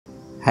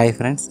Hi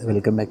friends,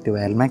 welcome back to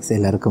വയൽമാക്സ്.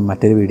 എല്ലാവർക്കും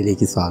മറ്റൊരു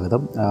വീഡിയോയിലേക്ക്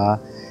സ്വാഗതം.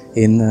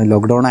 ഇന്ന്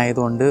ലോക്ക്ഡൗൺ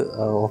ആയതുകൊണ്ട്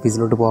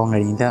ഓഫീസിലോട്ട് പോകാൻ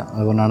കഴിഞ്ഞില്ല.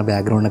 അതുകൊണ്ടാണ്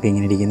ബാക്ക്ഗ്രൗണ്ടൊക്കെ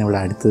ഇങ്ങനെ ഇരിക്കുന്നത്. ഇവിടെ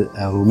അടുത്ത്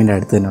റൂമിൻ്റെ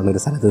അടുത്ത്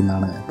തന്നെയുള്ളൊരു സ്ഥലത്ത്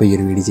നിന്നാണ് ഇപ്പോൾ ഈ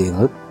ഒരു വീഡിയോ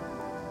ചെയ്യുന്നത്.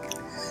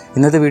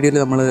 ഇന്നത്തെ വീഡിയോയിൽ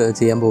നമ്മൾ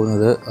ചെയ്യാൻ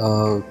പോകുന്നത്,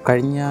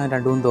 കഴിഞ്ഞ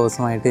 2-3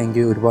 ദിവസമായിട്ട്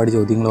എനിക്ക് ഒരുപാട്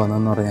ചോദ്യങ്ങൾ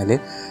വന്നതെന്ന് പറഞ്ഞാൽ,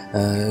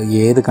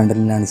 ഏത്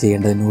കണ്ടൻറ്റിലാണ്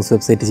ചെയ്യേണ്ടത്? ന്യൂസ്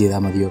വെബ്സൈറ്റ്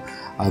ചെയ്താൽ മതിയോ,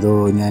 അതോ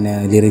ഞാൻ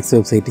ലിറിക്സ്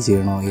വെബ്സൈറ്റ്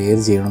ചെയ്യണോ,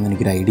 ഏത് ചെയ്യണമെന്ന്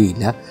എനിക്കൊരു ഐഡിയ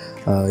ഇല്ല,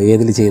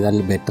 ഏതിൽ ചെയ്താൽ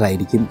ബെറ്റർ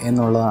ആയിരിക്കും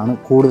എന്നുള്ളതാണ്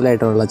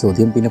കൂടുതലായിട്ടുള്ള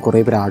ചോദ്യം. പിന്നെ കുറേ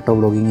പേര് ആട്ടോ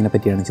ബ്ലോഗിങ്ങിനെ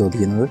പറ്റിയാണ്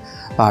ചോദിക്കുന്നത്.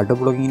 അപ്പോൾ ആട്ടോ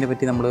ബ്ലോഗിങ്ങിനെ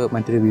പറ്റി നമ്മൾ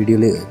മറ്റൊരു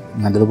വീഡിയോയിൽ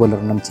നല്ലതുപോലെ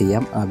ഒരെണ്ണം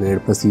ചെയ്യാം,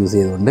 വേഡ് പ്രസ് യൂസ്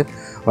ചെയ്തുകൊണ്ട്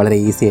വളരെ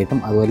ഈസി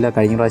ആയിട്ടും. അതുപോലെ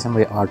കഴിഞ്ഞ പ്രാവശ്യം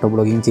ആട്ടോ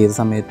ബ്ലോഗിങ് ചെയ്ത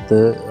സമയത്ത്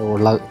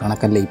ഉള്ള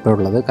കണക്കല്ല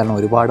ഇപ്പോഴുള്ളത്, കാരണം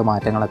ഒരുപാട്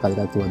മാറ്റങ്ങളൊക്കെ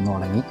അതിനകത്ത് വന്നു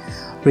തുടങ്ങി.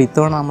 അപ്പോൾ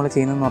ഇത്തവണ നമ്മൾ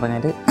ചെയ്യുന്നതെന്ന്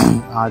പറഞ്ഞാൽ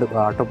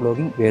ആട്ടോ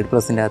ബ്ലോഗിങ് വേഡ്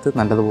പ്രസിൻ്റെ അകത്ത്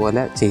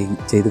നല്ലതുപോലെ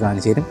ചെയ്ത്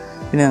കാണിച്ചു തരും.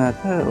 പിന്നെ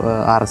നിങ്ങൾക്ക്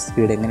RS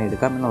സ്പീഡ് എങ്ങനെ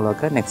എടുക്കാം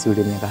എന്നുള്ളതൊക്കെ നെക്സ്റ്റ്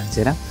വീഡിയോയിൽ ഞാൻ കാണിച്ചു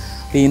തരാം.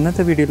 അപ്പോൾ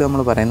ഇന്നത്തെ വീഡിയോയിൽ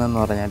നമ്മൾ പറയുന്നതെന്ന്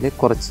പറഞ്ഞാൽ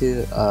കുറച്ച്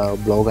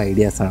ബ്ലോഗ്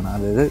ഐഡിയാസാണ്.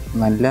 അതായത്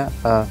നല്ല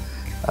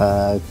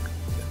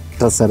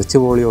സെർച്ച്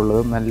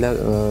വോളിയുള്ളതും നല്ല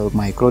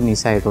മൈക്രോ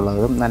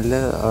നീഷായിട്ടുള്ളതും നല്ല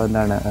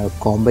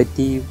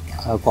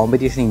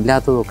കോമ്പറ്റീഷൻ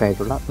ഇല്ലാത്തതൊക്കെ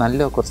ആയിട്ടുള്ള നല്ല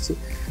കുറച്ച്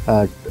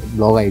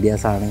ബ്ലോഗ്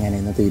ഐഡിയാസാണ് ഞാൻ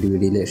ഇന്നത്തെ ഒരു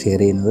വീഡിയോയിൽ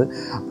ഷെയർ ചെയ്യുന്നത്.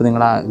 അപ്പോൾ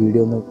നിങ്ങൾ ആ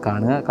വീഡിയോ ഒന്ന്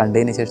കാണുക.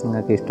 കണ്ടതിന് ശേഷം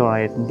നിങ്ങൾക്ക്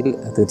ഇഷ്ടമായിട്ടുണ്ടെങ്കിൽ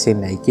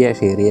തീർച്ചയായും ലൈക്ക് ചെയ്യുക,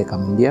 ഷെയർ ചെയ്യുക,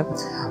 കമൻറ്റ് ചെയ്യുക.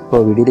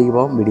 അപ്പോൾ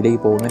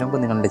വീഡിയോയിലേക്ക് പോകുന്നതിന് മുമ്പ്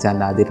നിങ്ങളുടെ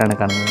ചാനൽ ആദ്യമായിട്ടാണ്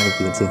കാണുന്നത്,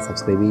 തീർച്ചയായും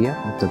സബ്സ്ക്രൈബ്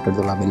ചെയ്യുക.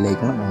 തൊട്ടടുത്തുള്ള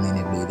ബെല്ലൈക്കണം ഒന്ന്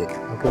എനേബിൾ ചെയ്ത്.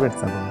 ഓക്കെ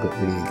ഫ്രണ്ട്സ്, അപ്പോൾ നമുക്ക്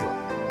വീഡിയോയിലേക്ക്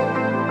പോകാം.